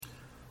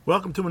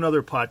Welcome to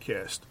another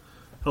podcast.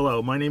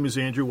 Hello, my name is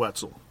Andrew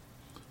Wetzel.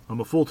 I'm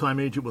a full-time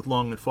agent with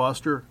Long &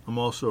 Foster. I'm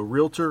also a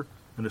realtor,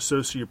 an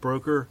associate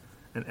broker,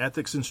 an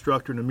ethics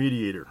instructor, and a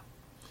mediator.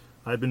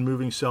 I've been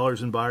moving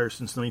sellers and buyers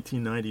since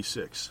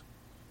 1996.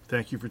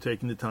 Thank you for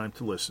taking the time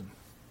to listen.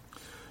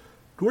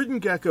 Gordon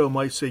Gekko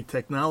might say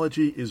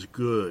technology is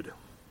good,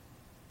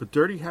 but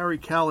Dirty Harry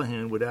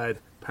Callahan would add,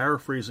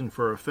 paraphrasing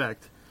for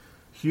effect,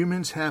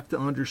 humans have to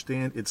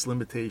understand its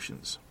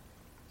limitations.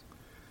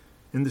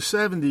 In the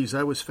 70s,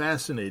 I was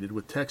fascinated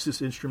with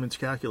Texas Instruments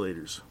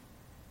calculators.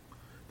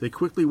 They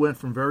quickly went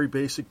from very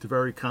basic to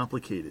very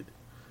complicated.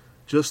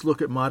 Just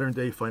look at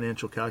modern-day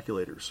financial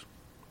calculators.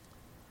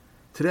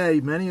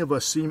 Today, many of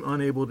us seem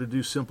unable to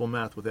do simple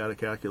math without a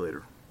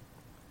calculator.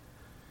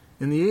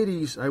 In the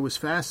 80s, I was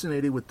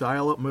fascinated with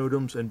dial-up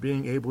modems and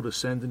being able to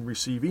send and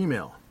receive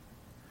email.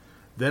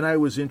 Then I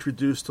was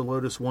introduced to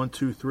Lotus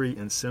 1-2-3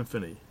 and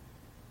Symphony.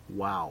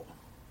 Wow.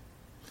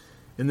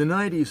 In the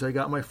 90s, I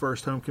got my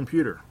first home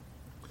computer.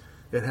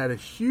 It had a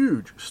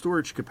huge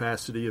storage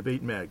capacity of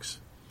 8 megs.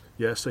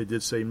 Yes, I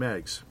did say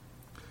megs.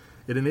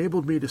 It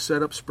enabled me to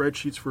set up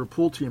spreadsheets for a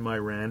pool team I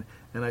ran,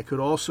 and I could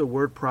also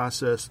word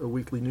process a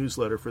weekly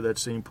newsletter for that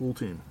same pool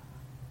team.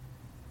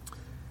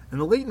 In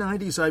the late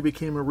 90s, I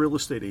became a real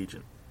estate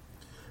agent.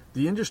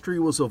 The industry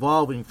was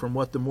evolving from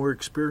what the more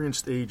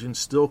experienced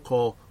agents still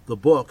call the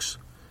books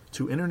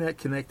to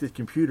internet-connected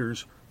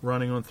computers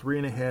running on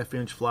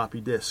 3.5-inch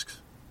floppy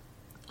disks.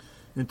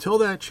 Until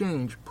that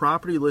change,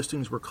 property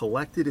listings were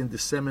collected and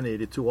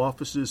disseminated to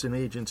offices and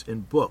agents in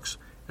books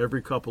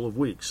every couple of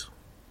weeks.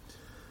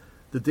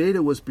 The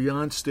data was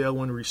beyond stale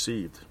when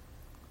received.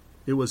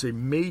 It was a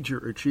major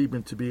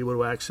achievement to be able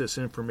to access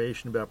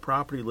information about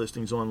property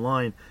listings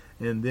online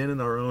and then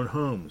in our own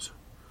homes.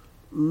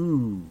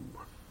 Ooh.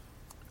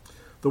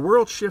 The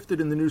world shifted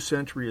in the new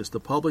century as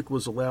the public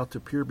was allowed to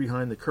peer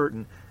behind the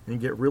curtain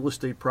and get real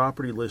estate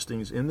property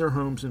listings in their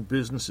homes and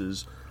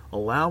businesses,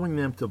 allowing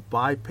them to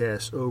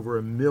bypass over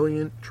 1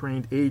 million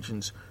trained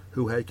agents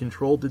who had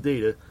controlled the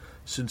data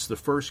since the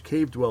first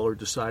cave dweller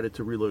decided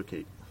to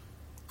relocate.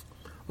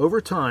 Over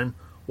time,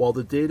 while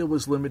the data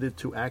was limited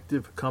to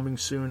active, coming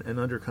soon, and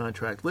under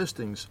contract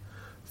listings,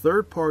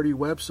 third-party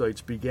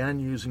websites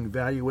began using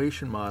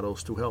valuation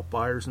models to help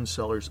buyers and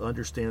sellers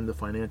understand the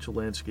financial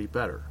landscape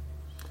better.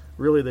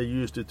 Really, they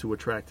used it to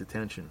attract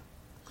attention.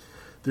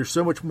 There's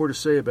so much more to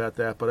say about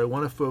that, but I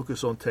want to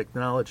focus on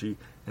technology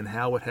and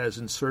how it has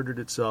inserted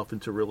itself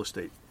into real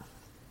estate.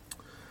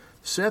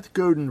 Seth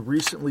Godin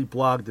recently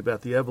blogged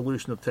about the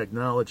evolution of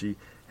technology,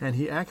 and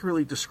he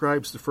accurately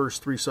describes the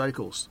first 3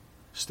 cycles,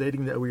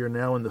 stating that we are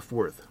now in the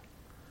 4th.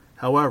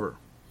 However,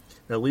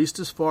 at least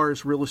as far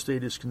as real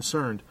estate is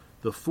concerned,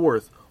 the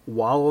 4th,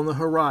 while on the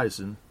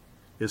horizon,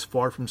 is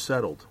far from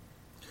settled.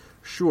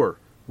 Sure,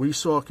 we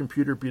saw a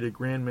computer beat a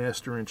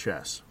grandmaster in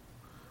chess.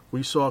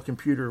 We saw a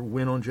computer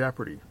win on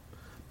Jeopardy,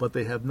 but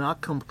they have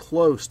not come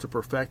close to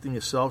perfecting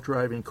a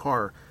self-driving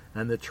car,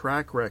 and the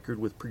track record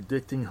with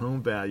predicting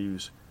home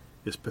values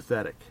is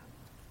pathetic.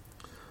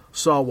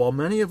 So while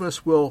many of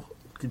us will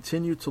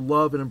continue to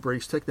love and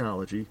embrace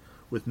technology,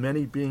 with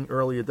many being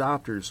early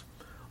adopters,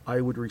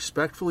 I would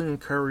respectfully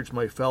encourage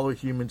my fellow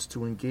humans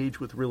to engage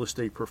with real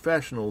estate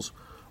professionals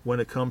when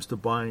it comes to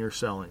buying or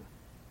selling.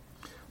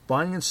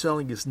 Buying and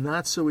selling is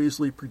not so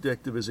easily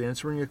predictive as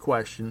answering a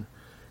question,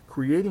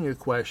 creating a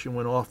question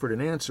when offered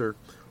an answer,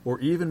 or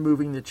even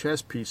moving the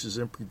chess pieces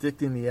and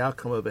predicting the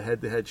outcome of a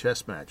head-to-head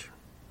chess match.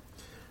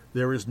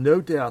 There is no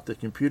doubt that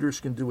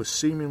computers can do a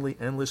seemingly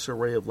endless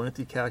array of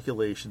lengthy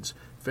calculations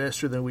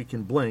faster than we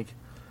can blink,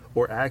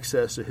 or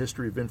access a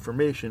history of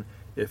information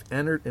if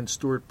entered and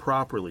stored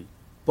properly.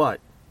 But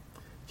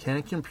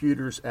can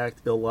computers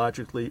act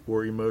illogically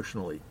or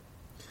emotionally?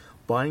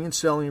 Buying and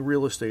selling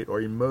real estate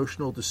are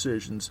emotional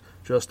decisions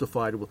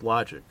justified with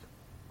logic.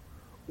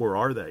 Or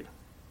are they?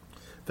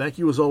 Thank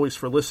you as always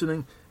for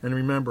listening, and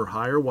remember,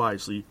 hire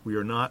wisely. We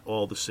are not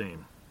all the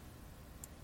same.